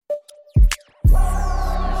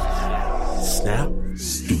Snap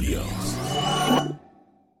Studios.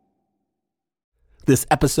 This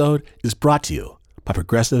episode is brought to you by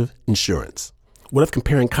Progressive Insurance. What if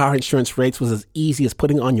comparing car insurance rates was as easy as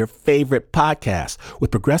putting on your favorite podcast?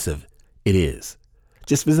 With Progressive, it is.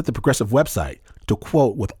 Just visit the Progressive website to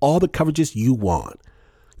quote with all the coverages you want.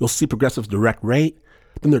 You'll see Progressive's direct rate,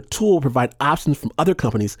 then their tool will provide options from other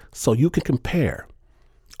companies so you can compare.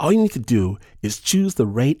 All you need to do is choose the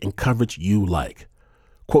rate and coverage you like.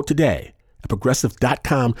 Quote today at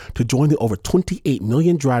Progressive.com to join the over 28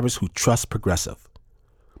 million drivers who trust Progressive.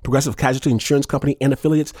 Progressive Casualty Insurance Company and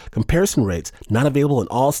Affiliates. Comparison rates not available in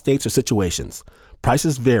all states or situations.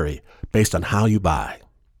 Prices vary based on how you buy.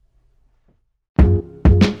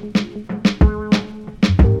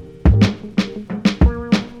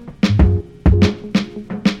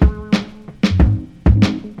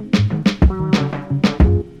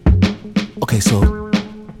 Okay, so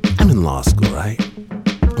I'm in law school, right?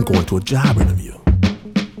 I'm going to a job interview.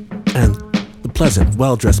 And the pleasant,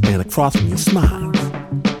 well-dressed man across from me smiles,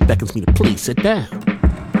 beckons me to please sit down.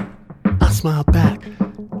 I smile back.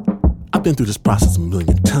 I've been through this process a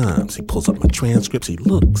million times. He pulls up my transcripts, he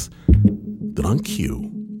looks. Then on cue,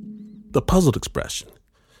 the puzzled expression,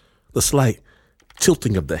 the slight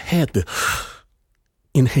tilting of the head, the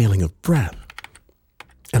inhaling of breath.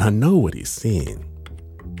 And I know what he's seeing.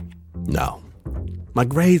 No, my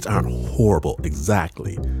grades aren't horrible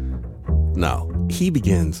exactly. No, he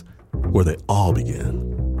begins where they all begin.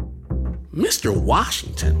 Mr.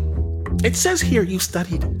 Washington, it says here you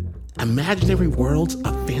studied imaginary worlds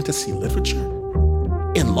of fantasy literature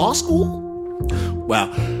in law school? Well,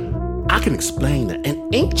 I can explain that in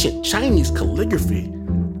ancient Chinese calligraphy,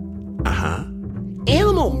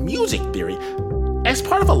 animal music theory as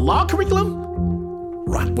part of a law curriculum?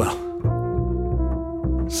 Right, well,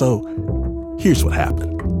 so here's what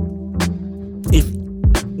happened. If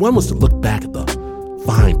one was to look back at the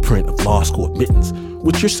fine print of law school admittance,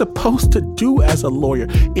 which you're supposed to do as a lawyer,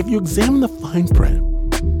 if you examine the fine print,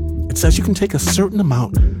 it says you can take a certain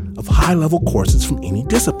amount of high-level courses from any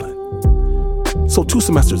discipline. So 2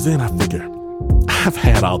 semesters in, I figure, I've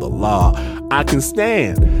had all the law I can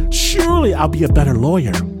stand. Surely I'll be a better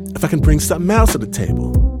lawyer if I can bring something else to the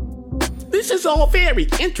table. This is all very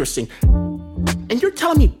interesting. And you're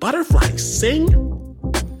telling me butterflies sing?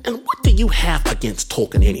 And what do you have against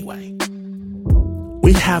Tolkien anyway?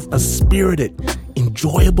 We have a spirited,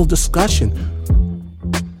 enjoyable discussion.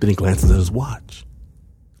 Then he glances at his watch.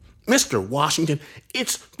 Mr. Washington,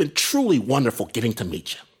 it's been truly wonderful getting to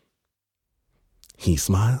meet you. He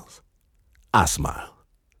smiles. I smile.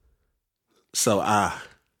 So,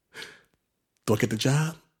 do I get the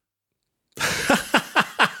job?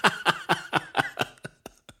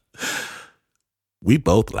 We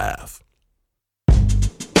both laugh.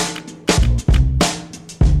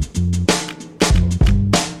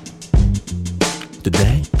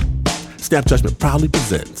 Today, Snap Judgment proudly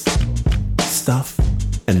presents Stuff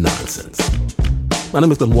and Nonsense. My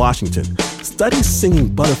name is Glenn Washington. Study singing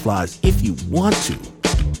butterflies if you want to.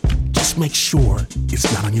 Just make sure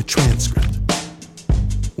it's not on your transcript.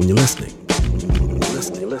 When you're listening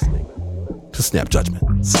to Snap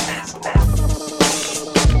Judgment. Snap.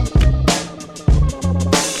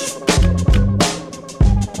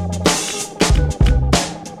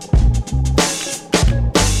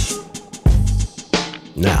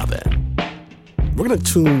 Now then, we're going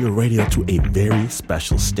to tune your radio to a very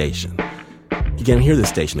special station. You can't hear this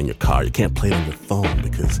station in your car. You can't play it on your phone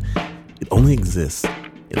because it only exists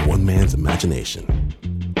in one man's imagination.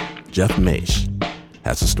 Jeff Maish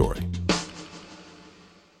has a story.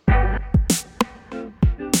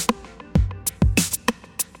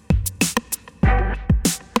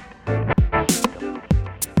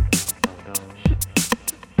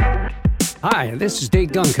 Hi, this is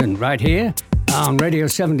Deke Duncan right here on Radio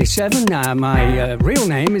 77. My real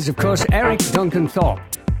name is, of course, Eric Duncan Thorpe.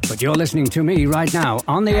 But you're listening to me right now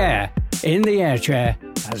on the air, in the air chair,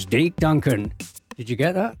 as Deke Duncan. Did you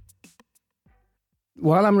get that?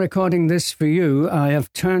 While I'm recording this for you, I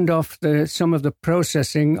have turned off some of the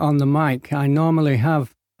processing on the mic. I normally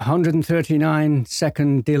have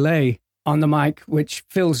 139-second delay on the mic, which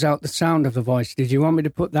fills out the sound of the voice. Did you want me to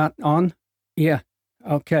put that on? Yeah.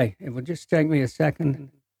 Okay. It will just take me a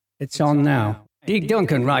second. It's on now. Deke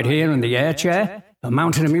Duncan right here in the air chair. A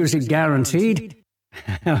mountain of music guaranteed.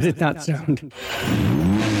 How did that sound?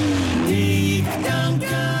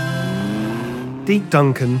 Deke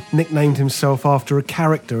Duncan nicknamed himself after a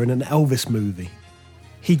character in an Elvis movie.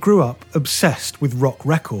 He grew up obsessed with rock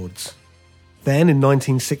records. Then, in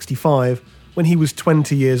 1965, when he was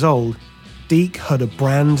 20 years old, Deke heard a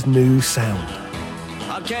brand new sound.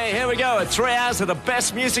 Okay, here we go. 3 hours of the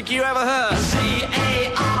best music you ever heard.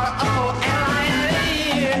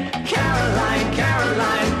 Caroline,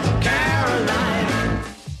 Caroline, Caroline.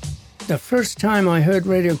 The first time I heard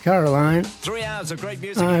Radio Caroline, 3 hours of great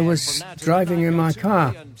music. I was driving in my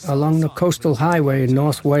car along the coastal highway in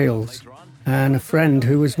North Wales, and a friend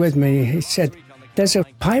who was with me, he said, "There's a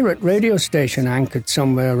pirate radio station anchored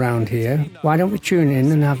somewhere around here. Why don't we tune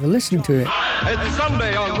in and have a listen to it?" It's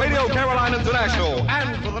Sunday on Radio Caroline International,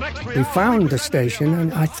 and for the next 3 We hours... found the station,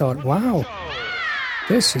 and I thought, wow,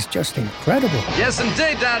 this is just incredible. Yes,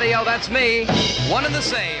 indeed, Daddy. Oh, that's me. One and the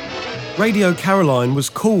same. Radio Caroline was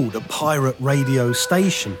called a pirate radio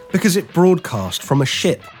station because it broadcast from a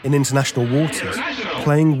ship in international waters,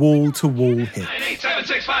 playing wall-to-wall hits.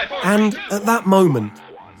 And at that moment,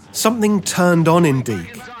 something turned on in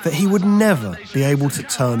Deke that he would never be able to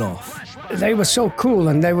turn off. They were so cool,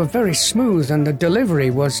 and they were very smooth, and the delivery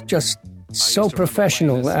was just so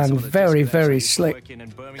professional and very, very slick.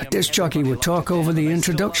 A disc jockey would talk over the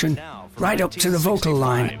introduction, right up to the vocal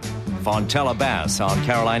line. Fontella Bass on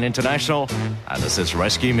Caroline International, and this is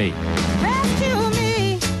Rescue Me. Rescue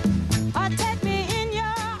me, or take me in your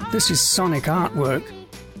arms. This is sonic artwork.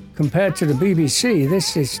 Compared to the BBC,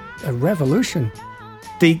 this is a revolution.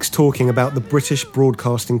 Deke's talking about the British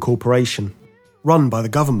Broadcasting Corporation, run by the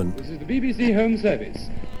government. This is the BBC Home Service.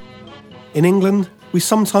 In England, we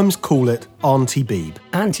sometimes call it Auntie Beeb.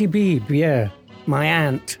 Auntie Beeb, yeah. My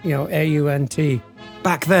aunt, A-U-N-T.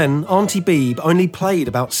 Back then, Auntie Beeb only played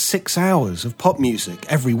about 6 hours of pop music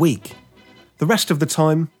every week. The rest of the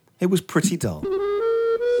time, it was pretty dull.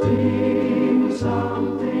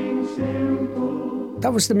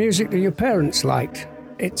 That was the music that your parents liked.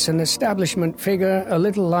 It's an establishment figure, a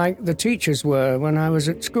little like the teachers were when I was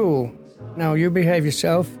at school. Now, you behave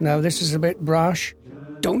yourself. Now, this is a bit brash.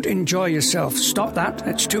 Don't enjoy yourself. Stop that.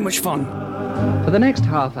 It's too much fun. For the next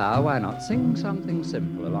half hour, why not sing something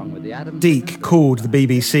simple along with the Adams... Deke called the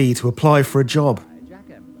BBC to apply for a job.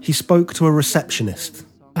 He spoke to a receptionist.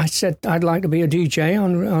 I said, I'd like to be a DJ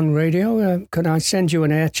on radio. Could I send you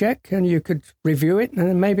an air check and you could review it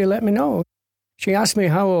and maybe let me know? She asked me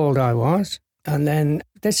how old I was. And then,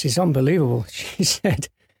 this is unbelievable. She said,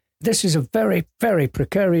 "This is a very, very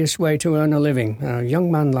precarious way to earn a living. A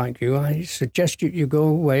young man like you, I suggest you go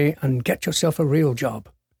away and get yourself a real job."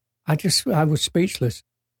 I was speechless.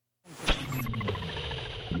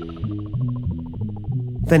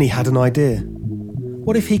 Then he had an idea.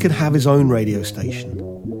 What if he could have his own radio station?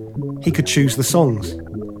 He could choose the songs.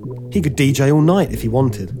 He could DJ all night if he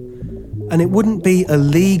wanted. And it wouldn't be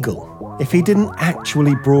illegal if he didn't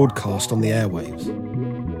actually broadcast on the airwaves.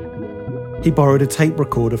 He borrowed a tape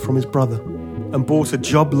recorder from his brother and bought a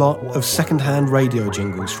job lot of second-hand radio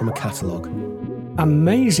jingles from a catalogue.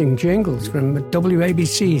 Amazing jingles from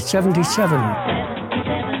WABC 77.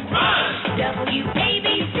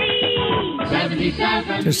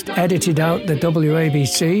 Just edited out the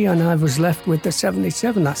WABC and I was left with the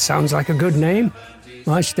 77. That sounds like a good name.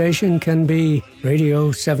 My station can be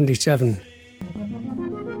Radio 77.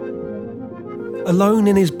 Alone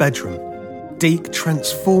in his bedroom, Deke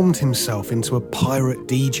transformed himself into a pirate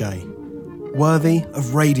DJ, worthy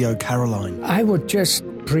of Radio Caroline. I would just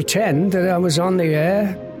pretend that I was on the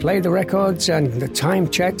air, play the records and the time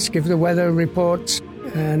checks, give the weather reports,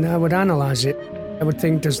 and I would analyse it. I would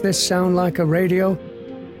think, does this sound like a radio?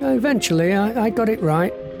 Eventually, I got it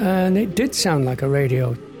right, and it did sound like a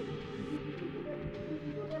radio.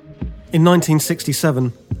 In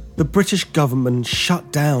 1967, the British government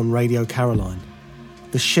shut down Radio Caroline.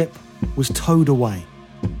 The ship was towed away.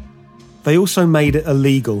 They also made it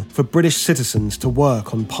illegal for British citizens to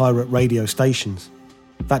work on pirate radio stations.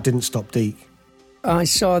 That didn't stop Deke. I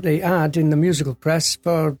saw the ad in the musical press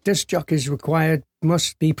for disc jockeys required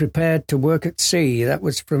must be prepared to work at sea. That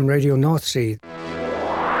was from Radio North Sea.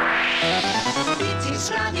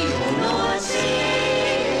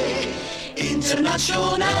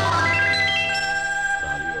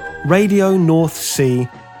 Radio North Sea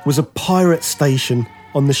was a pirate station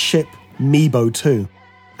on the ship Mebo II,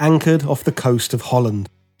 anchored off the coast of Holland.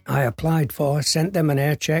 I applied for, sent them an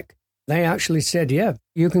air check. They actually said, yeah,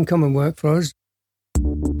 you can come and work for us.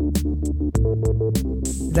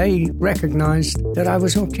 They recognised that I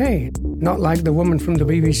was okay, not like the woman from the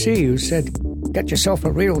BBC who said, get yourself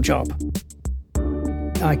a real job.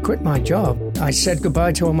 I quit my job. I said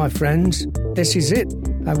goodbye to all my friends. This is it.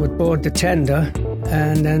 I would board the tender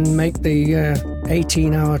and then make the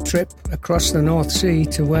 18-hour trip across the North Sea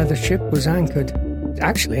to where the ship was anchored.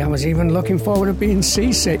 Actually, I was even looking forward to being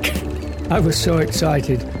seasick. I was so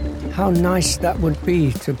excited. How nice that would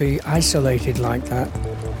be to be isolated like that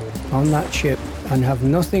on that ship and have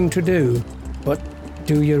nothing to do but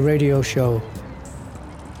do your radio show.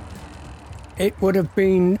 It would have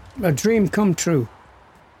been a dream come true.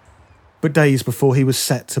 But days before he was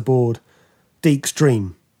set to board, Deke's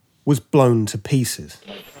dream was blown to pieces.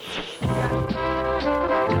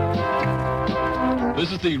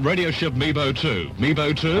 This is the radio ship Mebo 2.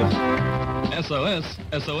 Mebo 2? SOS.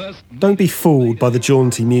 Don't be fooled by the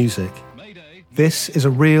jaunty music. This is a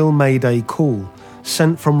real Mayday call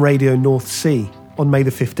sent from Radio North Sea on May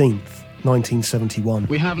the 15th, 1971.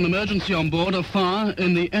 We have an emergency on board, a fire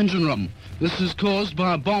in the engine room. This is caused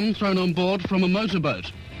by a bomb thrown on board from a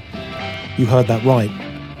motorboat. You heard that right.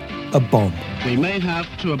 A bomb. We may have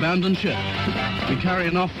to abandon ship. We carry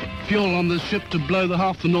enough fuel on this ship to blow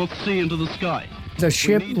half the North Sea into the sky. The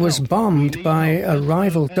ship was bombed by a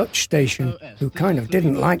rival Dutch station who kind of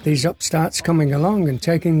didn't like these upstarts coming along and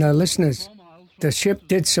taking their listeners. The ship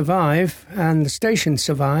did survive and the station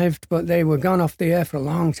survived, but they were gone off the air for a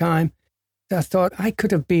long time. I thought I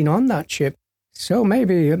could have been on that ship, so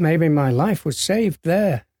maybe my life was saved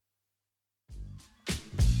there.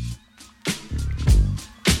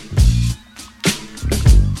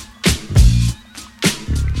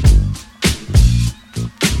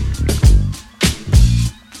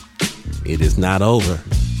 It is not over.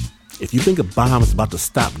 If you think a bomb is about to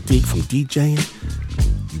stop Deke from DJing,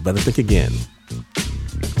 you better think again.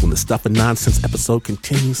 When the Stuff and Nonsense episode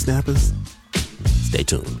continues, snappers, stay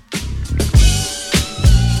tuned.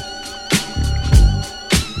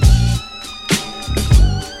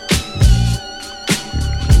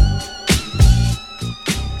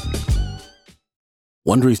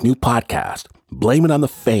 Wondery's new podcast, Blame It on the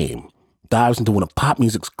Fame, dives into one of pop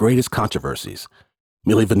music's greatest controversies.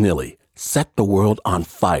 Milli Vanilli set the world on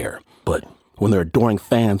fire, but when their adoring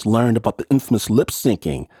fans learned about the infamous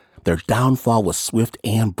lip-syncing, their downfall was swift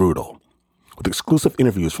and brutal. With exclusive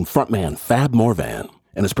interviews from frontman Fab Morvan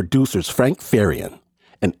and his producers Frank Farian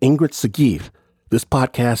and Ingrid Segev, this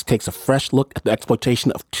podcast takes a fresh look at the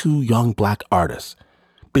exploitation of two young black artists.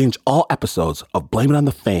 Binge all episodes of Blame It on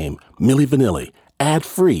the Fame, Milli Vanilli,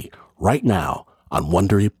 ad-free right now on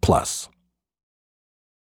Wondery Plus.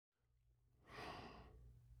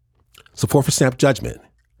 Support for Snap Judgment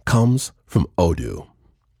comes from Odoo.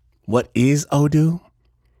 What is Odoo?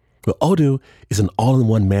 Well, Odoo is an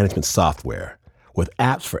all-in-one management software with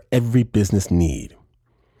apps for every business need.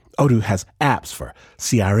 Odoo has apps for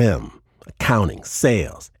CRM, accounting,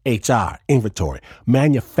 sales, HR, inventory,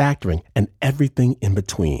 manufacturing, and everything in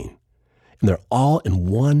between. And they're all in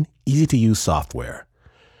one easy-to-use software.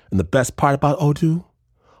 And the best part about Odoo?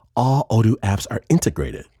 All Odoo apps are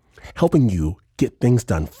integrated, helping you get things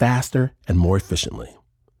done faster and more efficiently.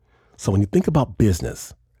 So when you think about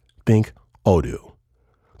business, think Odoo.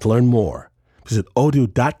 To learn more, visit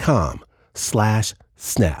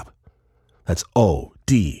odoo.com/snap. That's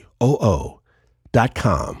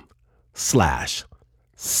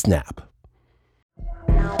ODOO.com/snap.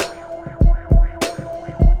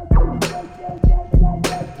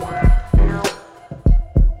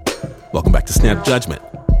 Welcome back to Snap Judgment,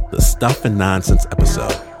 the Stuff and Nonsense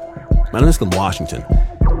episode. My name is Glenn Washington,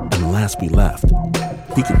 and the last we left,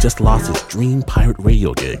 Deke had just lost his dream pirate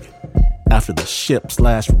radio gig after the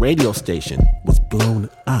ship/radio station was blown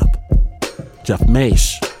up. Jeff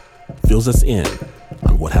Maish fills us in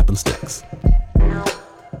on what happens next.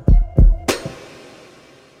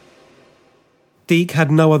 Deke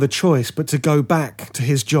had no other choice but to go back to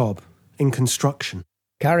his job in construction.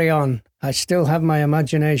 Carry on. I still have my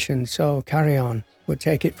imagination, so carry on. We'll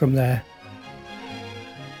take it from there.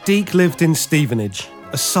 Deke lived in Stevenage,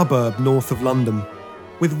 a suburb north of London,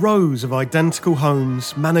 with rows of identical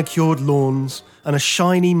homes, manicured lawns, and a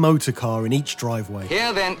shiny motor car in each driveway.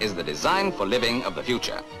 Here, then, is the design for living of the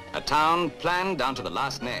future. A town planned down to the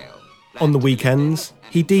last nail. On the weekends,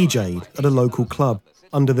 he DJ'd at a local club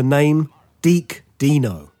under the name Deke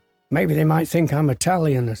Dino. Maybe they might think I'm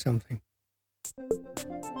Italian or something.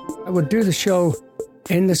 I would do the show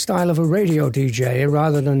in the style of a radio DJ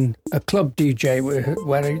rather than a club DJ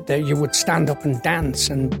where you would stand up and dance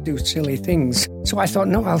and do silly things. So I thought,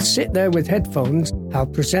 no, I'll sit there with headphones. I'll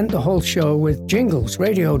present the whole show with jingles,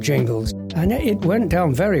 radio jingles. And it went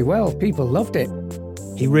down very well. People loved it.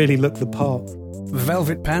 He really looked the part.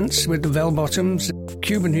 Velvet pants with the bell bottoms,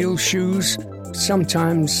 Cuban heel shoes,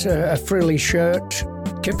 sometimes a frilly shirt,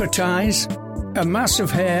 kipper ties, a mass of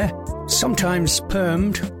hair, sometimes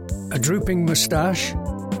permed, a drooping moustache.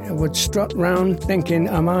 I would strut round thinking,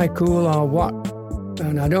 am I cool or what?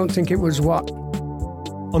 And I don't think it was what.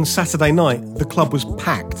 On Saturday night, the club was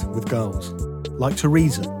packed with girls, like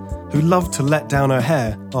Teresa, who loved to let down her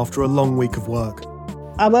hair after a long week of work.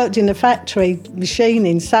 I worked in a factory,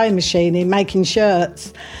 sewing machining, making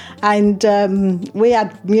shirts, And we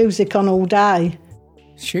had music on all day.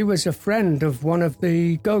 She was a friend of one of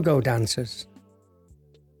the go-go dancers.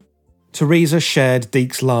 Teresa shared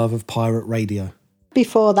Deke's love of pirate radio.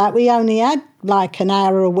 Before that, we only had like an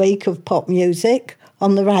hour a week of pop music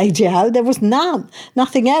on the radio. There was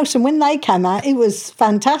nothing else. And when they came out, it was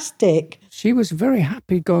fantastic. She was a very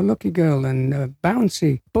happy-go-lucky girl and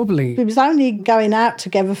bouncy, bubbly. We was only going out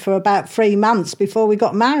together for about 3 months before we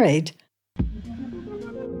got married.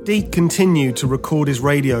 Deke continued to record his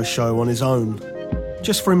radio show on his own,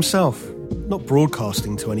 just for himself, not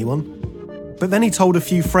broadcasting to anyone. But then he told a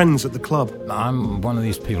few friends at the club. I'm one of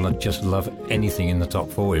these people that just love anything in the top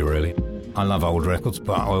 40, really. I love old records,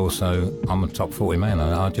 but I'm a top 40 man.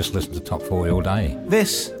 I just listen to top 40 all day.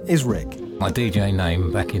 This is Rick. My DJ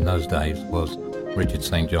name back in those days was Richard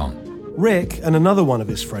St. John. Rick and another one of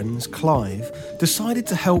his friends, Clive, decided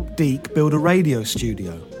to help Deke build a radio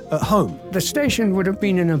studio at home. The station would have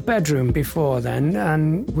been in a bedroom before then,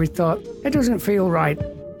 and we thought, it doesn't feel right,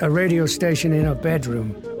 a radio station in a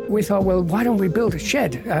bedroom. We thought, well, why don't we build a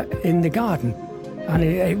shed in the garden? And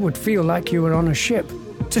it would feel like you were on a ship.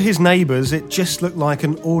 To his neighbours, it just looked like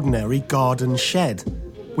an ordinary garden shed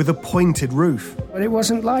with a pointed roof. But it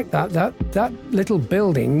wasn't like that. That little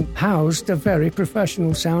building housed a very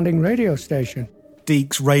professional-sounding radio station.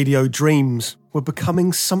 Deke's radio dreams were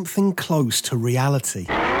becoming something close to reality.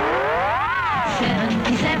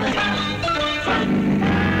 77.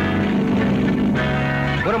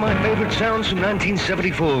 One of my favourite sounds from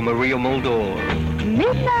 1974, Maria Muldaur.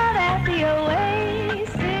 Midnight at the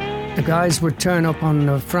Oasis. The guys would turn up on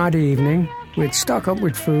a Friday evening. We'd stock up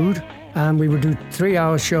with food, and we would do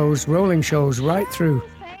 3-hour shows, rolling shows, right through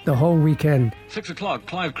the whole weekend. 6 o'clock,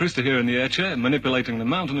 Clive Christer here in the air chair, manipulating the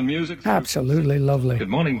mountain of music. Absolutely lovely. Good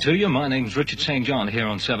morning to you. My name's Richard St. John here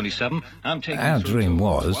on 77. Our dream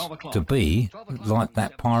was to be like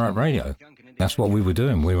that pirate radio. That's what we were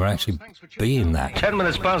doing. We were actually being that. 10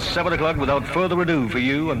 minutes past 7 o'clock. Without further ado, for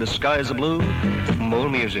you, and the skies are blue, more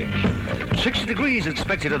music. 60 degrees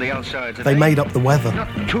expected on the outside today. They made up the weather.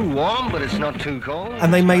 Not too warm, but it's not too cold.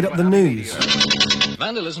 And they made up the news.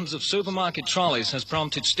 Vandalism of supermarket trolleys has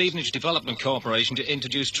prompted Stevenage Development Corporation to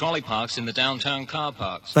introduce trolley parks in the downtown car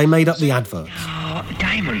parks. They made up the adverts. Oh,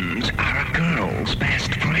 diamonds are a girl's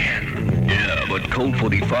best friend. Yeah, but Colt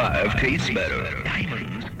 45 tastes better.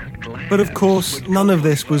 Diamonds. But of course, none of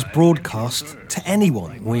this was broadcast to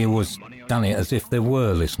anyone. We always done it as if there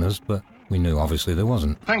were listeners, but we knew obviously there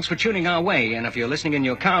wasn't. Thanks for tuning our way, and if you're listening in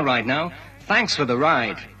your car right now, thanks for the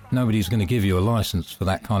ride. Nobody's going to give you a licence for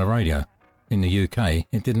that kind of radio. In the UK,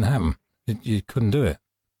 it didn't happen. You couldn't do it.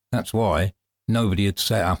 That's why nobody had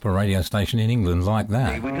set up a radio station in England like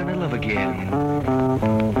that. Hey, we're going to love again.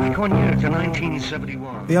 Back on year to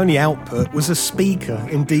 1971. The only output was a speaker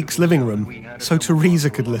in Deke's living room, so Teresa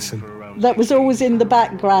could listen. That was always in the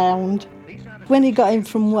background. When he got in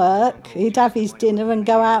from work, he'd have his dinner and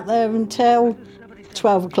go out there until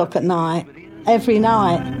 12 o'clock at night, every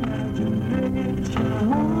night.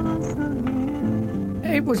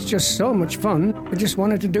 It was just so much fun. I just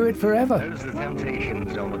wanted to do it forever. There's the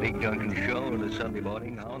Temptations on the Big Duncan Show on a Sunday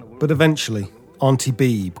morning. But eventually, Auntie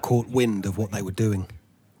Beebe caught wind of what they were doing.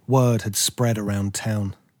 Word had spread around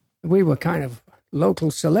town. We were kind of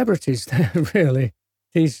local celebrities there, really.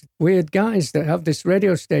 These weird guys that have this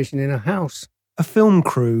radio station in a house. A film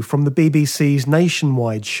crew from the BBC's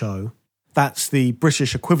nationwide show, that's the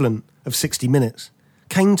British equivalent of 60 Minutes,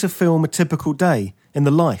 came to film a typical day in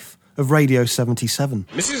the life of Radio 77.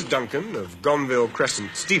 Mrs. Duncan of Gonville Crescent,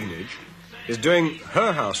 Stevenage, is doing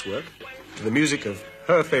her housework to the music of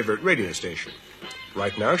her favourite radio station.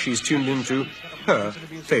 Right now, she's tuned into her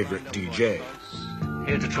favourite DJ.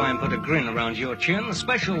 Here to try and put a grin around your chin, a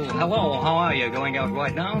special hello, how are you, going out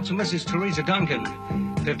right now to Mrs. Teresa Duncan,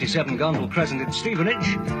 57 Gonville Crescent in Stevenage.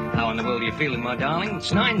 How in the world are you feeling, my darling?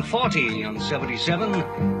 It's 9:40 on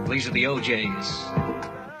 77. These are the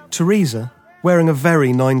OJs. Teresa, wearing a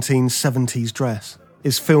very 1970s dress,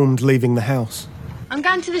 is filmed leaving the house. I'm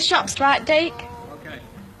going to the shops, right, Deke?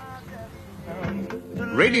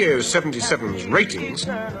 Radio 77's ratings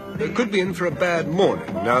could be in for a bad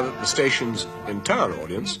morning now that the station's entire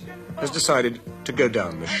audience has decided to go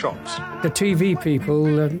down the shops. The TV people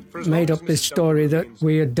made up this story that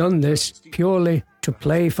we had done this purely to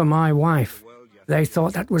play for my wife. They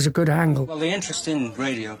thought that was a good angle. Well, the interest in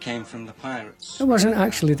radio came from the pirates. It wasn't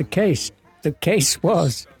actually the case. The case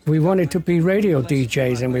was we wanted to be radio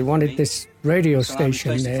DJs and we wanted this radio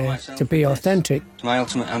station to be authentic. My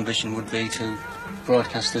ultimate ambition would be to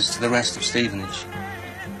broadcast this to the rest of Stevenage.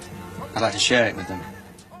 I'd like to share it with them.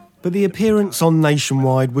 But the appearance on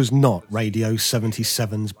Nationwide was not Radio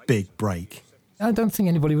 77's big break. I don't think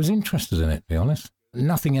anybody was interested in it, to be honest.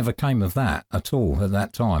 Nothing ever came of that at all at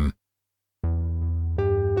that time.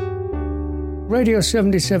 Radio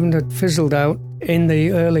 77 had fizzled out in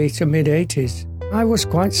the early to mid-80s. I was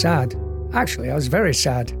quite sad. Actually, I was very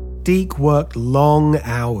sad. Deke worked long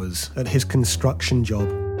hours at his construction job.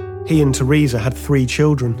 He and Teresa had 3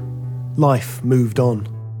 children. Life moved on.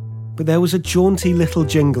 But there was a jaunty little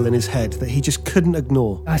jingle in his head that he just couldn't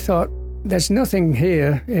ignore. I thought, there's nothing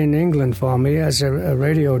here in England for me as a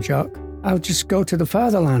radio jock. I'll just go to the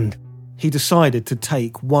fatherland. He decided to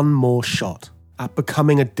take one more shot at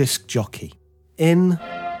becoming a disc jockey in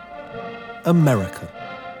America.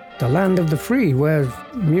 The land of the free, where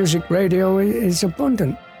music radio is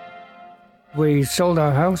abundant. We sold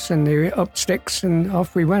our house and the up sticks and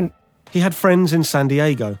off we went. He had friends in San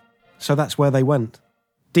Diego, so that's where they went.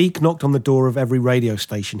 Deke knocked on the door of every radio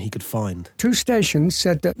station he could find. 2 stations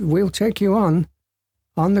said that we'll take you on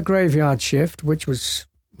the graveyard shift, which was,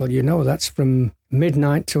 well, you know, that's from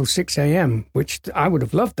midnight till 6 a.m., which I would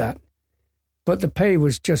have loved that. But the pay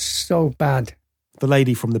was just so bad. The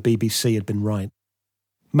lady from the BBC had been right.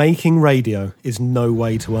 Making radio is no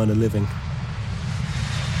way to earn a living.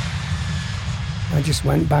 I just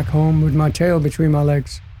went back home with my tail between my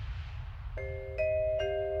legs.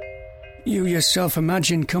 You yourself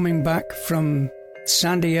imagine coming back from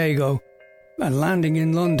San Diego and landing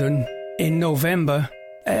in London in November.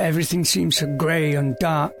 Everything seems so grey and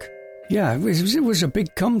dark. Yeah, it was a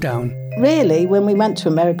big come down. Really, when we went to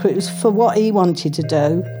America, it was for what he wanted to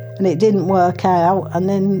do, and it didn't work out. And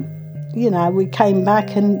then, you know, we came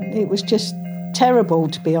back and it was just terrible,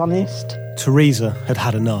 to be honest. Teresa had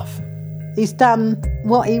had enough. He's done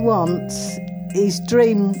what he wants. He's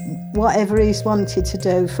dreamed whatever he's wanted to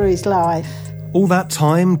do for his life. All that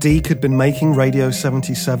time Deke had been making Radio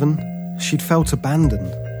 77, she'd felt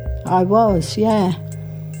abandoned. I was, yeah.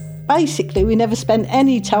 Basically, we never spent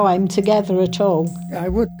any time together at all. I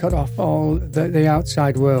would cut off all the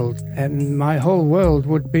outside world, and my whole world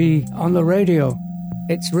would be on the radio.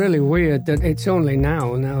 It's really weird that it's only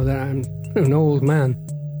now that I'm an old man,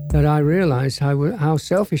 that I realise how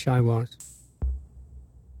selfish I was.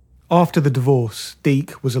 After the divorce,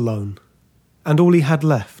 Deke was alone, and all he had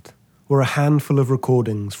left were a handful of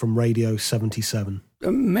recordings from Radio 77.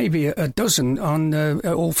 Maybe a dozen on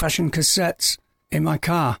old-fashioned cassettes in my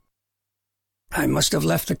car. I must have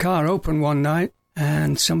left the car open one night,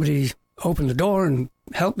 and somebody opened the door and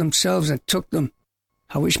helped themselves and took them.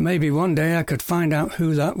 I wish maybe one day I could find out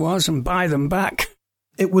who that was and buy them back.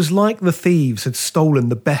 It was like the thieves had stolen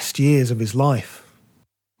the best years of his life.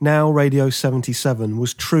 Now Radio 77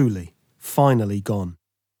 was truly, finally gone,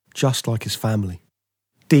 just like his family.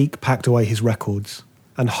 Deke packed away his records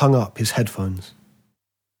and hung up his headphones.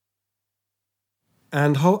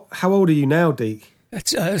 And how old are you now, Deke?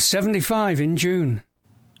 It's 75 in June.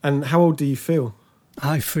 And how old do you feel?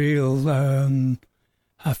 I feel 12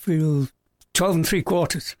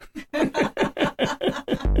 3/4.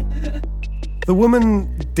 The woman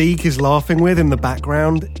Deke is laughing with in the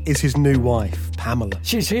background is his new wife, Pamela.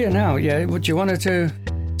 She's here now, yeah. Would you want her to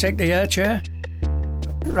take the air chair?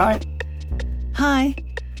 Right. Hi.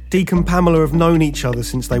 Deke and Pamela have known each other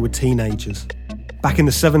since they were teenagers. Back in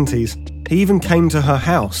the 70s, he even came to her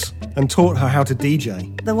house and taught her how to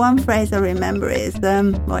DJ. The one phrase I remember is,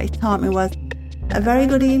 what he taught me was, "A very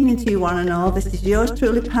good evening to you one and all. This is yours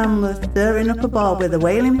truly, Pamela, stirring up a ball with a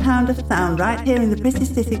wailing pound of sound right here in the pretty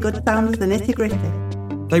city, good sound as the nitty-gritty."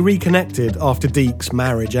 They reconnected after Deke's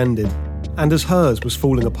marriage ended, and as hers was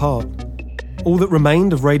falling apart. All that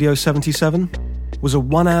remained of Radio 77 was a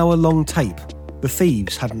 1-hour-long tape the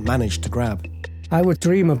thieves hadn't managed to grab. I would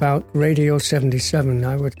dream about Radio 77.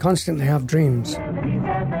 I would constantly have dreams.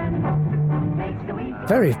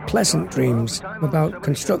 Very pleasant dreams about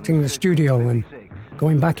constructing the studio and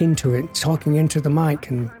going back into it, talking into the mic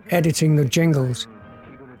and editing the jingles.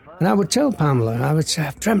 And I would tell Pamela, I would say,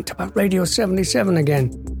 I've dreamt about Radio 77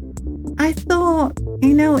 again. I thought,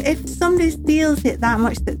 if somebody feels it that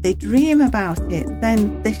much that they dream about it,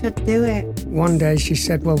 then they should do it. One day she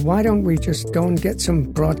said, well, why don't we just go and get some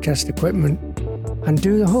broadcast equipment and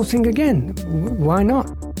do the whole thing again? Why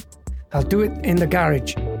not? I'll do it in the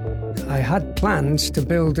garage. I had plans to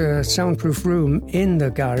build a soundproof room in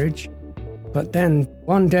the garage, but then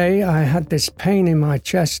one day I had this pain in my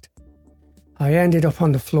chest. I ended up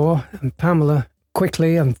on the floor, and Pamela,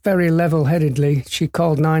 quickly and very level-headedly, she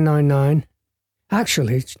called 999.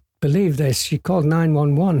 Actually, believe this, she called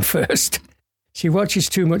 911 first. She watches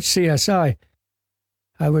too much CSI.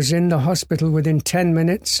 I was in the hospital within 10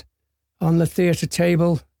 minutes, on the theatre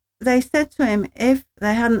table. They said to him if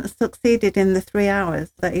they hadn't succeeded in the 3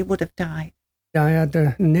 hours that he would have died. I had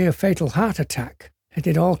a near-fatal heart attack. It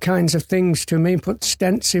did all kinds of things to me, put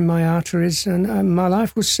stents in my arteries, and my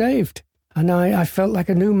life was saved. And I felt like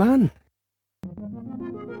a new man.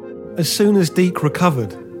 As soon as Deke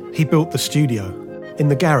recovered, he built the studio in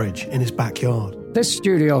the garage in his backyard. This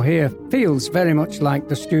studio here feels very much like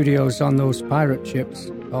the studios on those pirate ships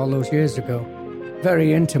all those years ago.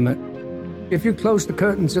 Very intimate. If you closed the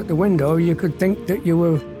curtains at the window, you could think that you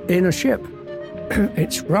were in a ship.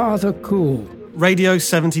 It's rather cool. Radio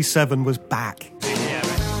 77 was back.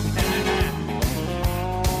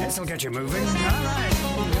 This'll get you moving. All right.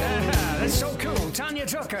 That's so cool. Tanya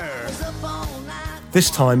Tucker. This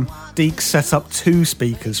time, Deke set up 2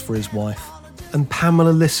 speakers for his wife, and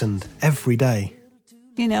Pamela listened every day.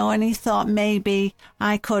 You know, and he thought maybe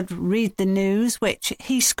I could read the news, which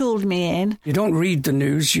he schooled me in. You don't read the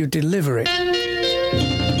news, you deliver it.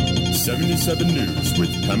 77 News with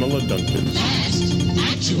Pamela Duncan. Fast,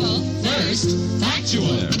 actual, first,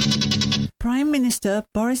 factual. Prime Minister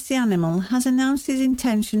Boris the Animal has announced his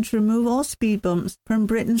intention to remove all speed bumps from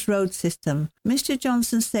Britain's road system. Mr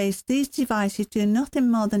Johnson says these devices do nothing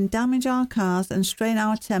more than damage our cars and strain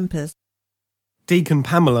our tempers. Deke and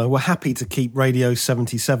Pamela were happy to keep Radio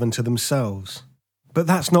 77 to themselves. But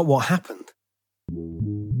that's not what happened.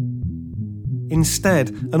 Instead,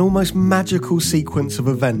 an almost magical sequence of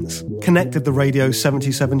events connected the Radio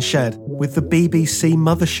 77 shed with the BBC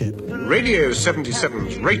mothership. Radio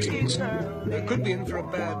 77's ratings could be in for a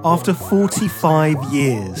bad... After 45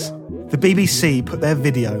 years, the BBC put their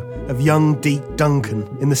video of young Deke Duncan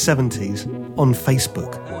in the 70s on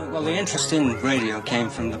Facebook. Well, the interest in radio came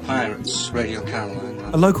from the Pirates, Radio Caroline.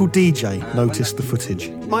 A local DJ noticed the footage.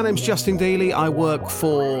 My name's Justin Dealey. I work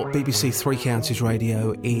for BBC Three Counties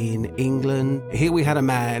Radio in England. Here we had a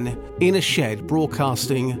man in a shed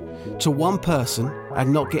broadcasting to one person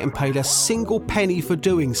and not getting paid a single penny for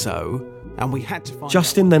doing so. And we had to find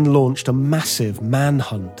Justin then launched a massive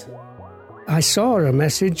manhunt. I saw a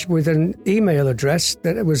message with an email address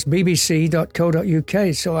that it was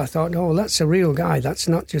bbc.co.uk, so I thought, oh, that's a real guy, that's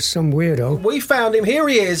not just some weirdo. We found him, here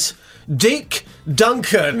he is, Deke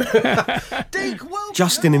Duncan. Deke,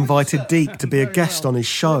 Justin invited Deke to be a guest on his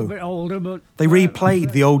show. They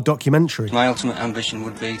replayed the old documentary. My ultimate ambition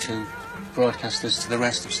would be to broadcast this to the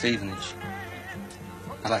rest of Stevenage.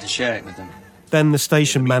 I'd like to share it with them. Then the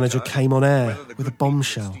station manager came on air with a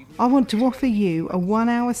bombshell. I want to offer you a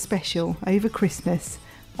 1-hour special over Christmas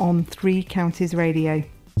on Three Counties Radio.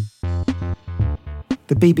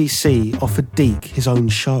 The BBC offered Deke his own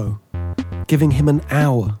show, giving him an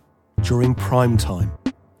hour during prime time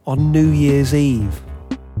on New Year's Eve.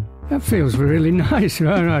 That feels really nice.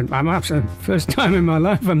 I'm absolutely, first time in my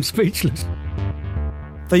life I'm speechless.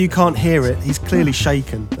 Though you can't hear it, he's clearly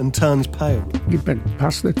shaken and turns pale. You'd better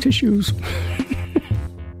pass the tissues.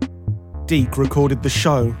 Deke recorded the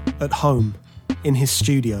show at home, in his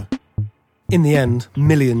studio. In the end,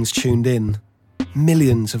 millions tuned in.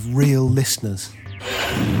 Millions of real listeners.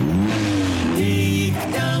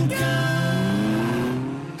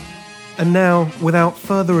 And now, without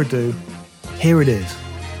further ado, here it is.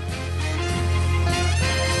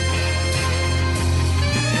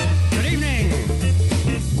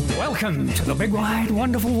 Welcome to the big, wide,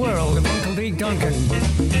 wonderful world of Uncle Deke Duncan.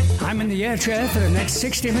 I'm in the air chair for the next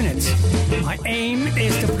 60 minutes. My aim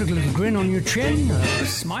is to put a little grin on your chin, a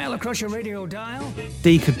smile across your radio dial.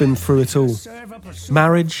 Deke had been through it all.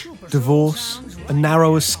 Marriage, divorce, a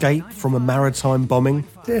narrow escape from a maritime bombing.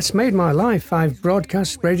 It's made my life. I've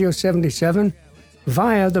broadcast Radio 77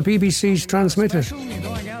 via the BBC's transmitter. You're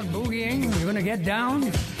going out boogieing, you're going to get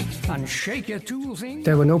down and shake your tool thing.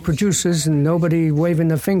 There were no producers and nobody waving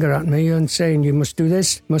their finger at me and saying you must do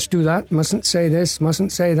this, must do that, mustn't say this,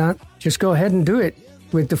 mustn't say that. Just go ahead and do it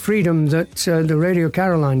with the freedom that the Radio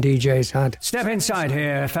Caroline DJs had. Step inside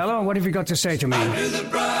here, fella. What have you got to say to me? I knew the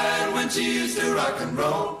bride when she used to rock and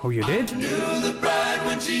roll. Oh, you did? I knew the bride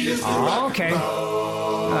when she used to rock okay. and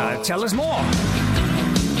roll. Tell us more.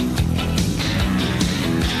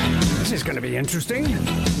 This is going to be interesting.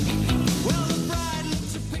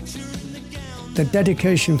 The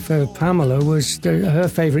dedication for Pamela was her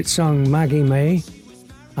favourite song, Maggie May,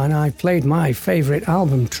 and I played my favourite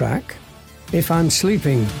album track, If I'm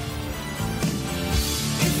Sleeping.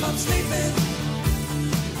 If I'm sleeping,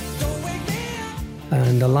 don't wake me up.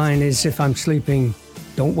 And the line is, if I'm sleeping,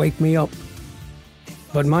 don't wake me up.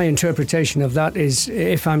 But my interpretation of that is,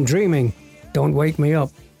 if I'm dreaming, don't wake me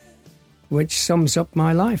up, which sums up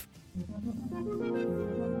my life.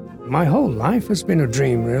 My whole life has been a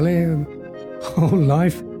dream, really. Whole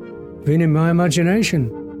life been in my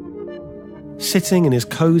imagination. Sitting in his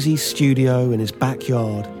cosy studio in his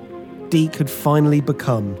backyard, Deke had finally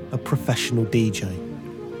become a professional DJ.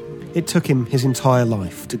 It took him his entire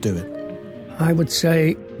life to do it. I would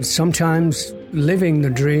say sometimes living the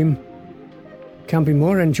dream can be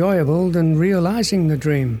more enjoyable than realizing the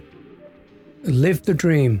dream. Live the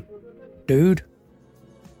dream, dude.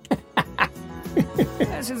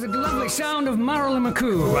 This is the lovely sound of Marilyn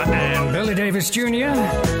McCoo and Billy Davis Jr.,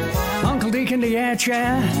 Uncle Deke in the air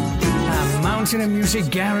chair, a mountain of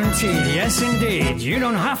music guarantee. Yes, indeed. You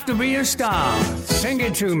don't have to be a star. Sing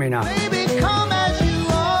it to me now. Baby, come as you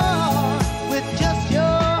are with just your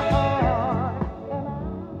heart.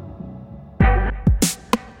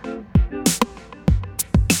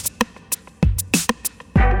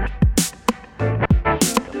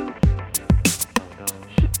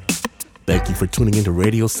 Thank you for tuning into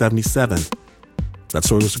Radio 77. That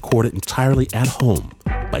story was recorded entirely at home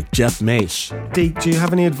by Jeff Maish. Deke, do you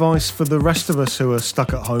have any advice for the rest of us who are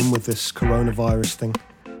stuck at home with this coronavirus thing?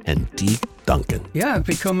 And Deke Duncan. Yeah, I've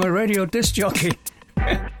become a radio disc jockey.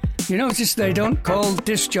 You notice they don't call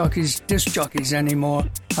disc jockeys anymore.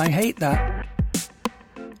 I hate that.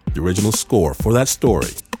 The original score for that story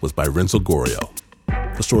was by Renzo Gorio.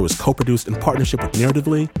 The story was co-produced in partnership with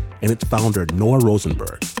Narratively and its founder, Noah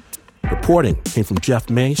Rosenberg. Reporting came from Jeff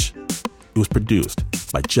Maish. It was produced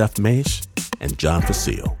by Jeff Maish and John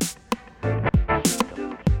Facile.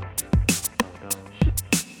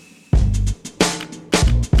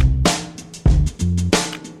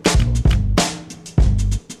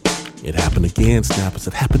 It happened again, Snappers.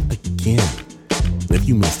 It happened again. And if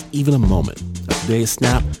you missed even a moment of today's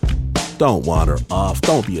Snap, don't wander off.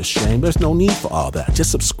 Don't be ashamed. There's no need for all that.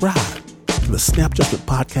 Just subscribe to the Snap Judgment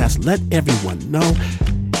Podcast. Let everyone know.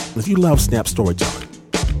 If you love Snap storytelling,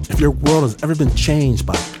 if your world has ever been changed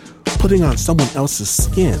by putting on someone else's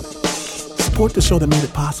skin, support the show that made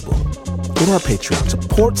it possible. Go to our Patreon.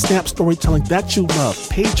 Support Snap storytelling that you love.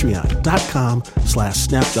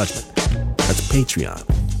 Patreon.com/snapjudgment. That's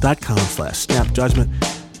Patreon.com/snapjudgment.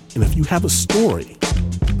 And if you have a story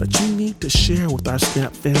that you need to share with our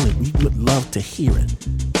Snap family, we would love to hear it.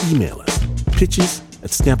 Email us.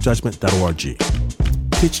 pitches@snapjudgment.org.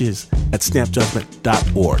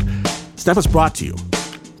 pitches@snapjudgment.org. Snap is brought to you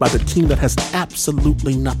by the team that has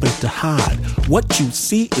absolutely nothing to hide. What you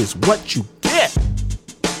see is what you get.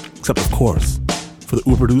 Except, of course, for the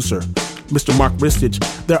Uber producer, Mr. Mark Ristich,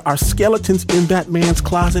 there are skeletons in that man's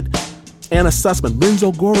closet. Anna Sussman,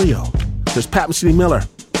 Renzo Gorio. There's Pat Mesiti-Miller,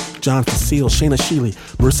 John Facile, Shayna Shealy,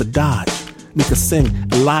 Marissa Dodge, Nika Singh,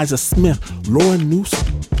 Eliza Smith, Lauren Newsom,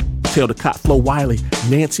 Taylor DeCott, Flo Wiley,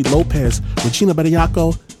 Nancy Lopez, Regina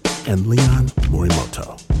Bediaco, and Leon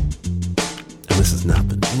Morimoto. And this is not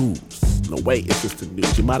the news. No way is this the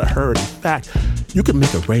news. You might have heard. In fact, you could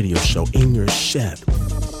make a radio show in your shed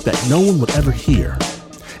that no one would ever hear,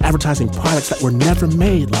 advertising products that were never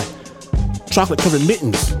made, like chocolate-covered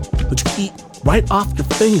mittens that you eat right off your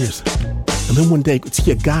fingers. And then one day you could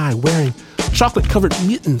see a guy wearing chocolate-covered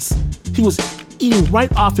mittens. He was eating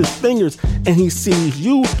right off his fingers, and he sees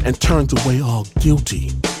you and turns away all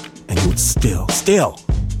guilty. And you would still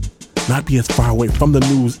not be as far away from the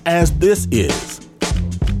news as this is.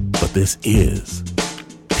 But this is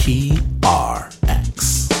P